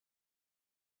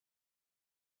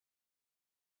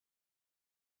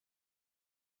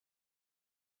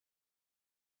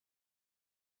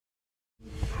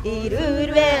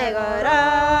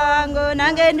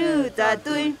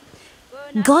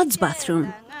God's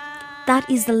bathroom. That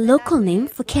is the local name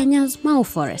for Kenya's Mau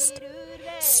Forest,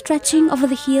 stretching over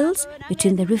the hills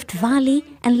between the Rift Valley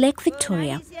and Lake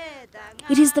Victoria.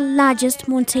 It is the largest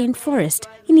montane forest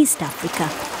in East Africa.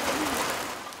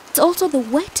 It's also the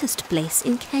wettest place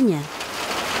in Kenya.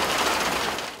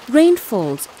 Rain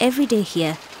falls every day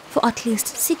here for at least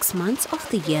 6 months of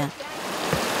the year.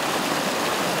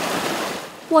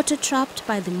 Water trapped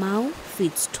by the Mau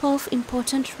feeds 12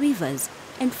 important rivers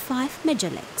and 5 major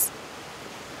lakes.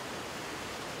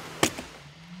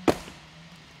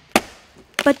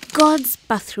 But God's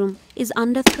bathroom is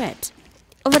under threat.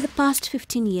 Over the past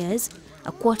 15 years,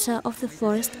 a quarter of the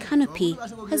forest canopy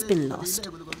has been lost.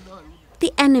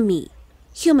 The enemy,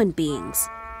 human beings.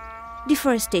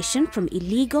 Deforestation from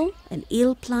illegal and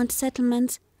ill-planned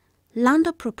settlements, land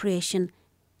appropriation,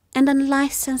 and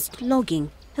unlicensed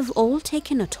logging have all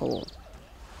taken a toll.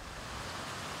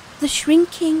 The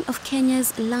shrinking of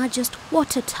Kenya's largest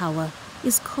water tower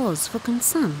is cause for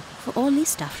concern for all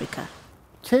East Africa.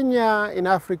 Kenya in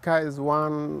Africa is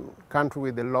one country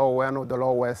with one of the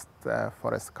lowest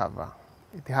forest cover.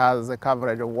 It has a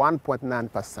coverage of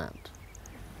 1.9%.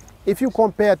 If you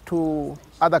compare to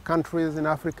other countries in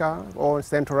Africa, or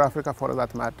Central Africa for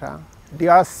that matter,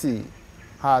 DRC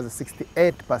has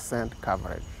 68%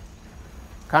 coverage.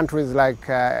 Countries like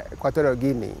Equatorial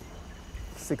Guinea,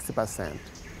 60%.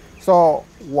 So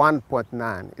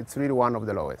 1.9, it's really one of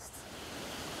the lowest.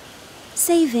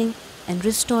 Saving and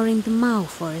restoring the Mau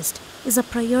forest is a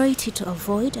priority to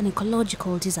avoid an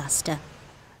ecological disaster.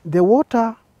 The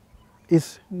water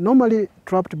is normally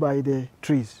trapped by the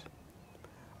trees.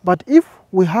 But if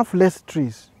we have less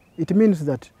trees, it means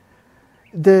that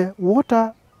the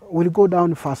water will go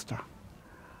down faster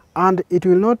and it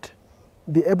will not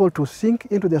be able to sink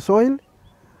into the soil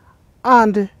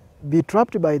and be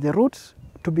trapped by the roots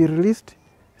to be released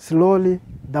slowly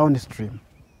downstream.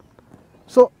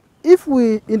 So if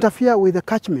we interfere with the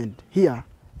catchment here,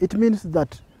 it means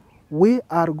that we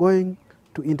are going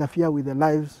to interfere with the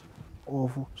lives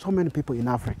of so many people in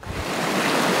Africa.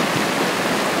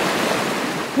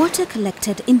 Water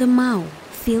collected in the Mau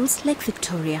fills Lake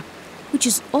Victoria, which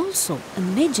is also a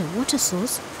major water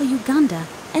source for Uganda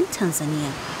and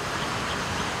Tanzania.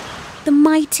 The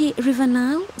mighty River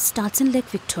Nile starts in Lake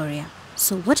Victoria,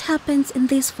 so what happens in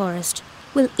this forest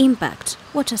will impact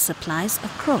water supplies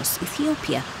across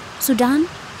Ethiopia, Sudan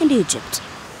and Egypt,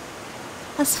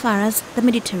 as far as the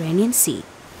Mediterranean Sea.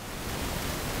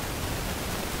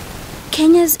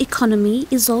 Kenya's economy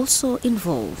is also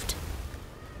involved.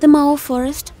 The Mau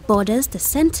forest borders the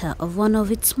center of one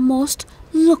of its most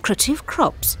lucrative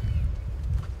crops,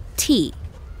 tea.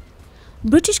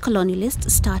 British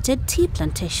colonialists started tea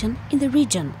plantation in the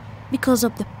region because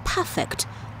of the perfect,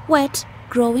 wet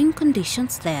growing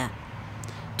conditions there.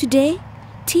 Today,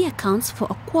 tea accounts for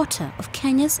a quarter of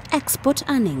Kenya's export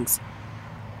earnings.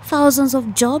 Thousands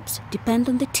of jobs depend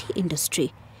on the tea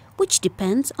industry, which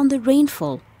depends on the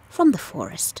rainfall from the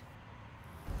forest.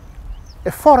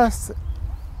 A forest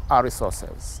are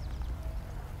resources,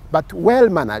 but well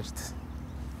managed,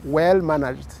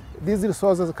 these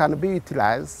resources can be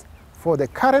utilized for the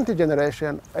current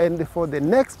generation and for the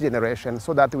next generation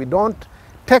so that we don't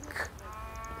take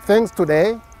things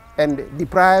today and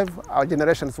deprive our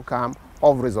generations to come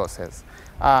of resources.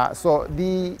 So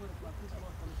the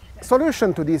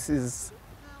solution to this is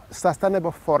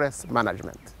sustainable forest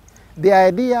management. The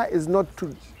idea is not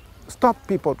to stop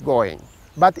people going,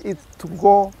 but it's to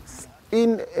go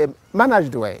in a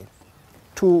managed way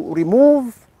to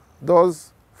remove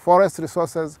those forest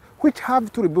resources which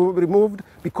have to be removed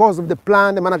because of the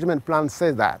plan, the management plan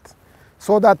says that,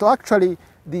 so that actually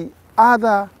the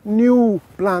other new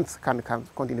plants can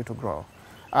continue to grow.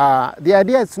 The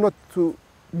idea is not to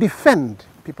defend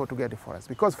people to get the forest,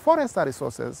 because forests are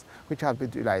resources which have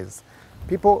been utilized.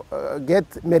 People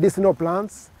get medicinal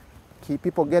plants,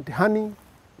 people get honey,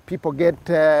 people get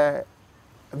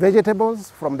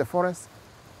vegetables from the forest.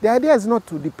 The idea is not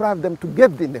to deprive them to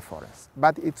get in the forest,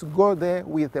 but it's to go there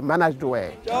with a managed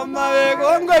way. These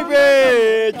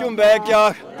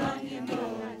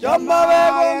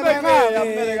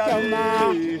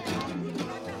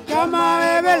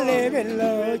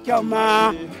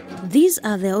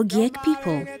are the Ogiek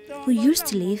people who used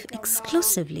to live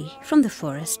exclusively from the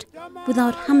forest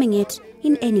without harming it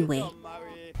in any way.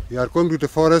 We are going to the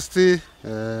forest to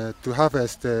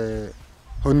harvest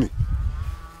honey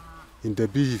in the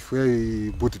beef where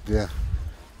we put it there.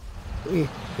 The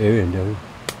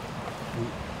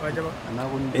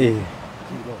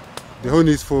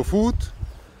honey is for food.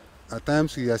 At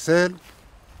times we sell,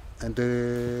 And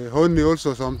the honey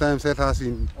also sometimes helps us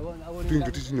in doing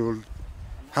traditional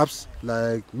herbs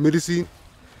like medicine.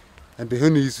 And the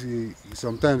honey is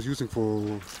sometimes using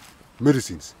for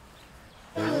medicines.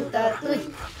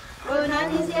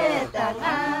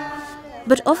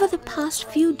 But over the past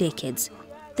few decades,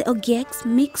 the Ogieks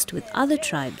mixed with other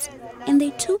tribes, and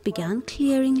they too began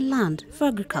clearing land for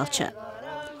agriculture.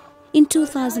 In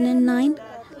 2009,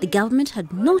 the government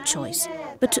had no choice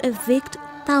but to evict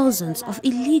thousands of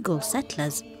illegal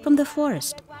settlers from the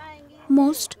forest.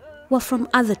 Most were from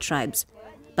other tribes,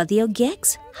 but the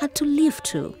Ogieks had to leave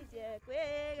too.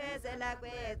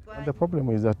 And the problem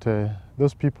is that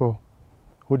those people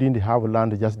who didn't have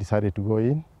land just decided to go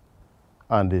in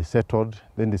and they settled.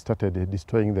 Then they started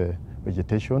destroying the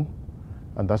vegetation,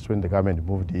 and that's when the government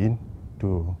moved in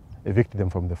to evict them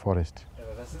from the forest.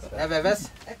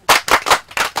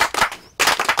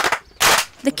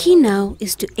 The key now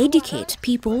is to educate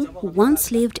people who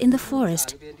once lived in the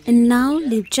forest and now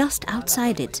live just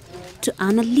outside it to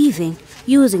earn a living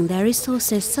using their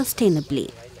resources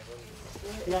sustainably.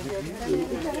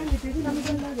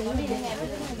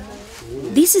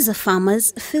 This is a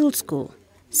farmers' field school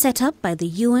set up by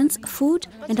the UN's Food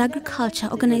and Agriculture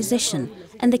Organization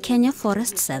and the Kenya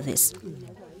Forest Service.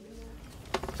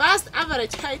 First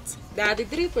average height,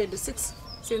 3.6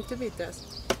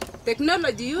 centimeters.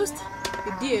 Technology used,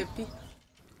 the DAP.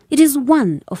 It is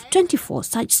one of 24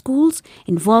 such schools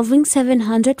involving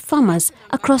 700 farmers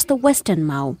across the western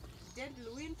Mau.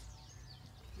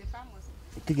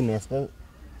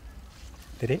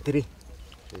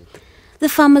 The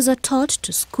farmers are taught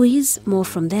to squeeze more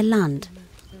from their land.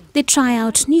 They try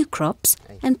out new crops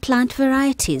and plant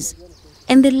varieties,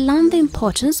 and they learn the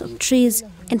importance of trees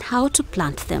and how to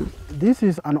plant them. This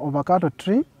is an avocado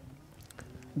tree.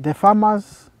 The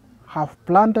farmers have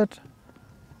planted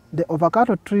the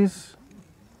avocado trees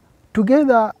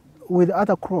together with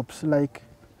other crops like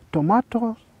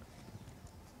tomatoes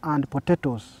and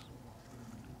potatoes.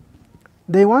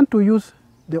 They want to use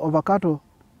the avocado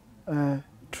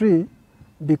tree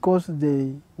because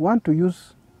they want to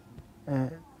use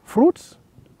fruits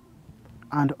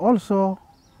and also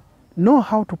know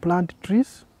how to plant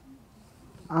trees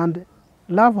and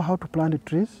love how to plant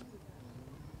trees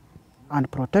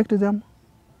and protect them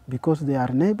because they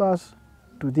are neighbors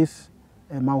to this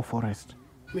Mau forest.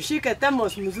 Mshike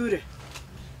temos mzuri.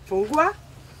 Fungua.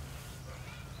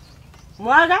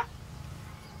 Mwaga.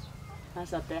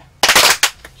 Nasape.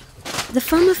 The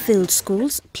farmer field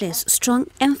schools place strong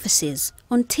emphasis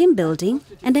on team building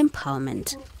and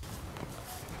empowerment.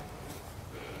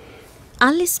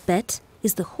 Alice Bett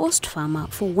is the host farmer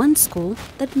for one school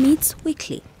that meets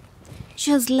weekly.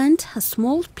 She has lent her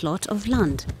small plot of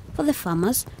land for the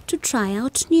farmers to try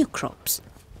out new crops.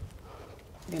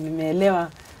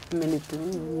 Nimeelewa,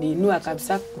 niinua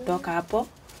kabisa kutoka hapo.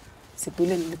 Siku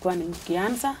ile nilikuwa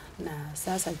nikianza na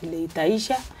sasa vile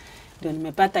itaisha ndio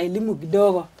nimepata elimu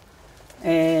kidogo.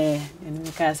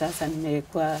 Nimekaa sasa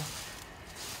nimekuwa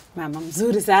mama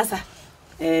mzuri sasa.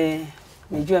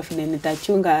 Nimejua vile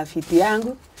nitachunga fiti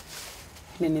yangu,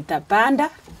 vile nitapanda,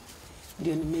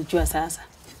 ndio nimejua sasa.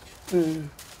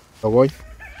 Rogoy,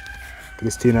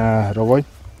 Christina Rogoy.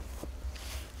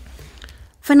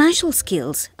 Financial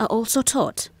skills are also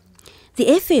taught.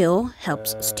 The FAO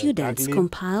helps students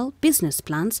compile business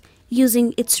plans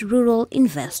using its Rural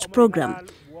Invest program,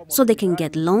 so they can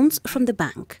get loans from the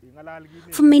bank.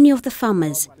 For many of the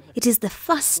farmers, it is the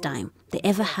first time they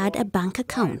ever had a bank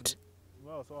account.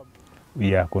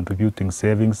 We are contributing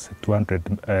savings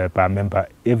 200 per member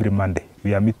every Monday.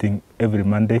 We are meeting every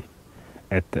Monday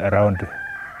at around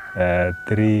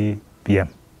 3 p.m.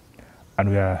 and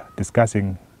we are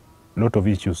discussing a lot of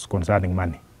issues concerning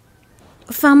money.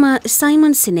 Farmer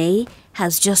Simon Sinei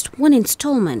has just one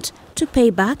installment to pay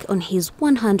back on his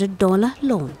 $100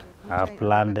 loan. I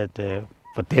planted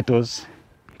potatoes.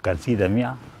 You can see them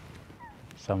here.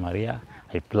 Some are here.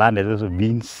 I planted also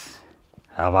beans.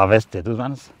 I have harvested those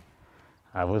ones.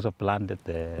 I've also planted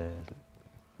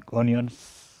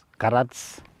onions,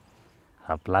 carrots.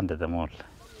 I've planted them all.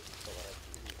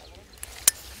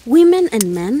 Women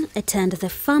and men attend the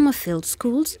farmer field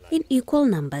schools in equal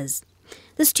numbers.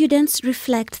 The students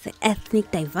reflect the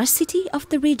ethnic diversity of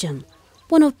the region,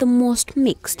 one of the most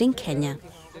mixed in Kenya.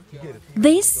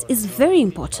 This is very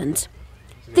important.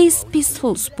 This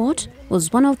peaceful sport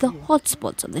was one of the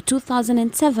hotspots of the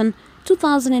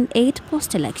 2007-2008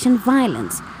 post-election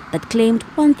violence that claimed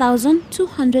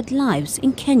 1,200 lives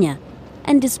in Kenya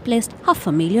and displaced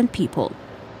 500,000 people.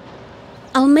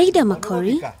 Almeida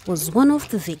Makori was one of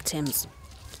the victims.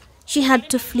 She had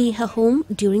to flee her home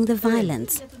during the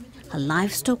violence. Her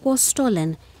livestock was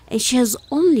stolen and she has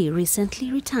only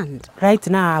recently returned. Right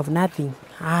now I have nothing.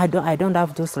 I don't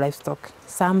have those livestock.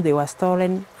 Some they were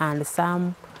stolen and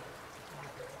some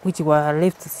which were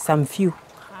left, some few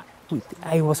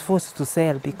I was forced to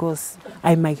sell because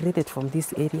I migrated from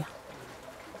this area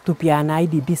to be an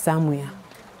IDP somewhere,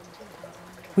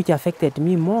 which affected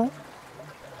me more.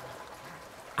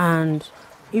 And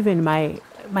even my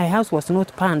house was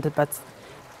not burned, but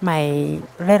my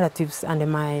relatives and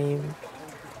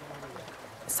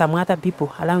some other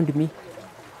people around me,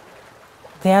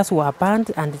 theirs were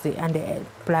burned and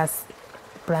plus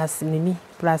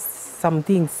some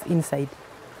things inside.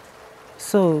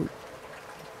 So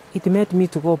it made me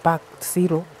to go back to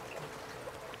zero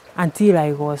until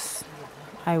I was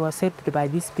helped by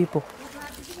these people.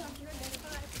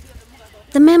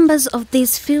 The members of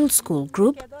this field school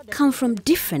group come from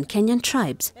different Kenyan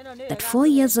tribes that 4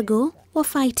 years ago were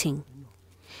fighting.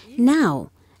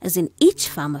 Now, as in each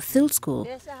farmer field school,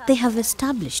 they have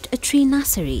established a tree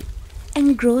nursery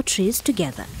and grow trees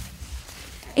together.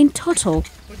 In total,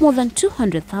 more than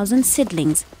 200,000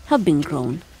 seedlings have been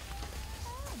grown.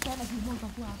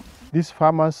 These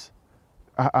farmers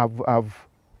have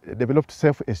developed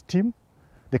self-esteem.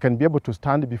 They can be able to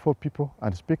stand before people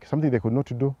and speak, something they could not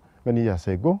do many years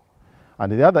ago.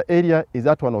 And the other area is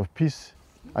that one of peace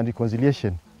and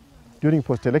reconciliation. During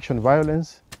post-election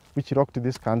violence, which rocked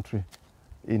this country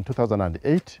in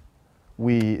 2008,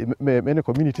 many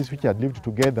communities which had lived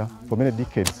together for many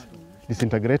decades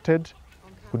disintegrated,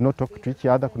 could not talk to each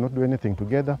other, could not do anything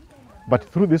together. But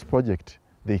through this project,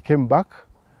 they came back.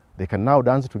 They can now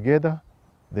dance together,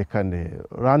 they can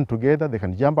run together, they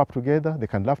can jump up together, they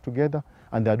can laugh together,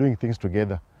 and they are doing things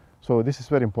together. So this is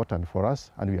very important for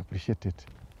us, and we appreciate it.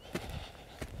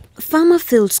 Farmer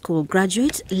Field School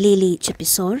graduate Lily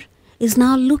Chepisor is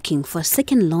now looking for a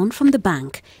second loan from the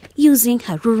bank using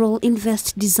her Rural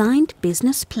Invest designed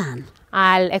business plan.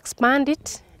 I'll expand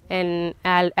it, and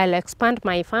I'll expand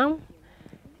my farm,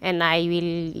 and I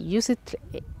will use it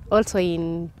also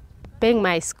in paying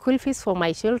my school fees for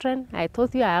my children. I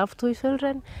told you I have 2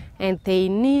 children, and they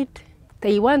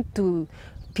want to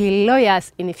be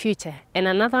lawyers in the future, and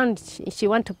another one, she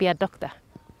wants to be a doctor.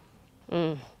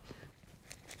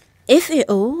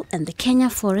 FAO and the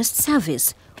Kenya Forest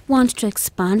Service want to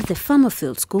expand the farmer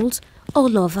field schools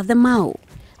all over the Mau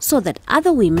so that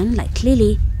other women like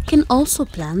Lily can also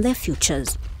plan their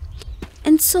futures,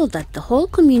 and so that the whole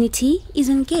community is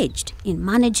engaged in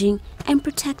managing and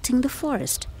protecting the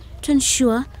forest to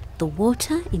ensure the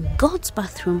water in God's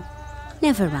bathroom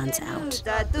never runs out.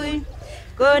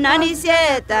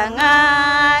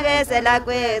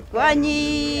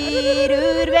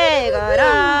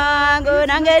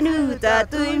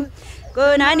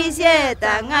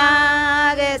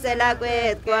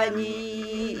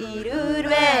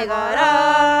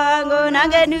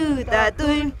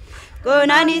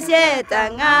 Konani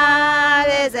sietanga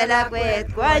gesela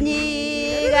kwet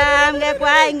kwanyi gamge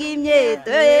kwangi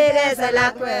myeto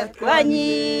gesela kwet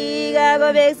kwanyi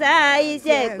gago beksa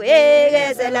isye kwe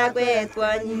gesela kwet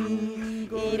kwanyi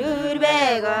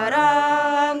irurbe goro